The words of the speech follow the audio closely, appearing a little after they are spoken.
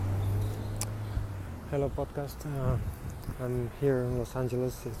Hello podcast. I'm here in Los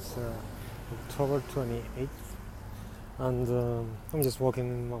Angeles. It's October 28th, and I'm just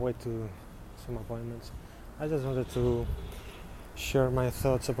walking my way to some appointments. I just wanted to share my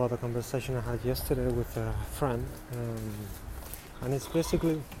thoughts about a conversation I had yesterday with a friend, and it's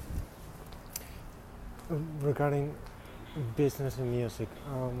basically regarding business and music.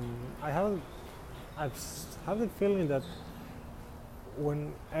 I've had the feeling that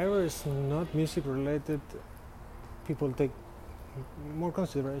whenever it's not music related, people take more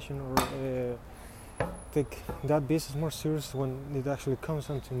consideration or take that business more serious when it actually comes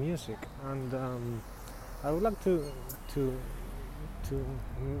down to music. And I would like to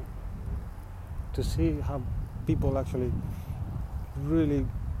see how people actually really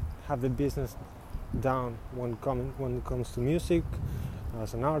have the business down when it comes to music,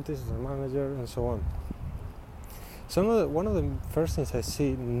 as an artist, as a manager, and so on. One of the first things I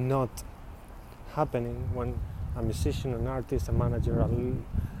see not happening when a musician, an artist, a manager,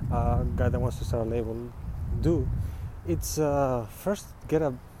 a guy that wants to start a label it's first get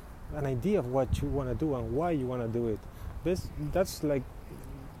an idea of what you want to do and why you want to do it. That's like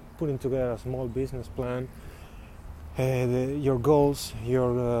putting together a small business plan, your goals,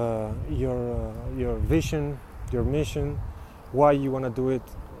 your vision, your mission, why you want to do it,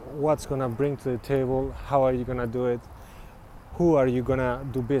 what's going to bring to the table, how are you going to do it, who are you going to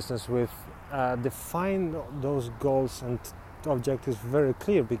do business with. Define those goals and objectives very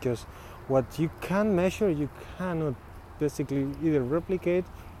clear, because what you can measure you cannot basically either replicate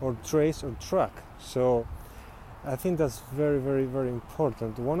or trace or track. So I think that's very, very, very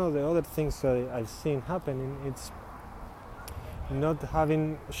important. One of the other things that I've seen happening is not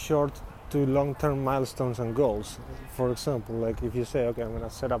having short to long-term milestones and goals. For example, like if you say, okay, I'm going to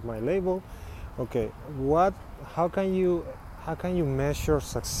set up my label, okay, how can you measure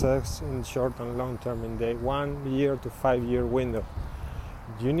success in short and long term, in the 1 year to 5 year window?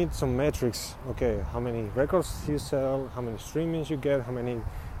 You need some metrics. Okay, how many records you sell, how many streamings you get, how many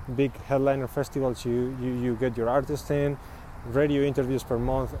big headliner festivals you get your artist in, radio interviews per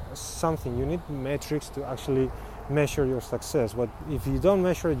month, something. You need metrics to actually measure your success. But if you don't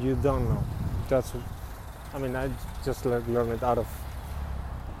measure it, you don't know. I just learned it out of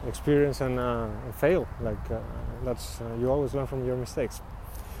experience and fail. You always learn from your mistakes.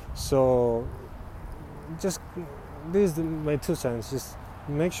 So this is my 2 cents. Just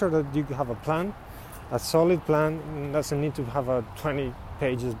make sure that you have a plan, a solid plan. It doesn't need to have a 20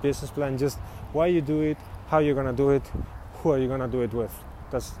 pages business plan. Just why you do it, how you're gonna do it, who are you gonna do it with.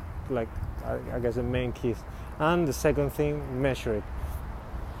 That's I guess the main key. And the second thing, measure it.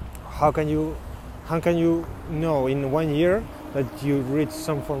 How can you know in 1 year that you reach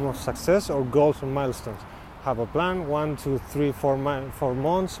some form of success or goals or milestones? Have a plan, 1, 2, 3, 4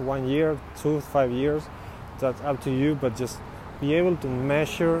 months, 1 year, 2, 5 years. That's up to you, but just be able to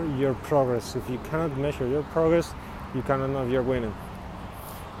measure your progress. If you cannot measure your progress, you cannot know if you're winning.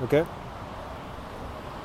 Okay?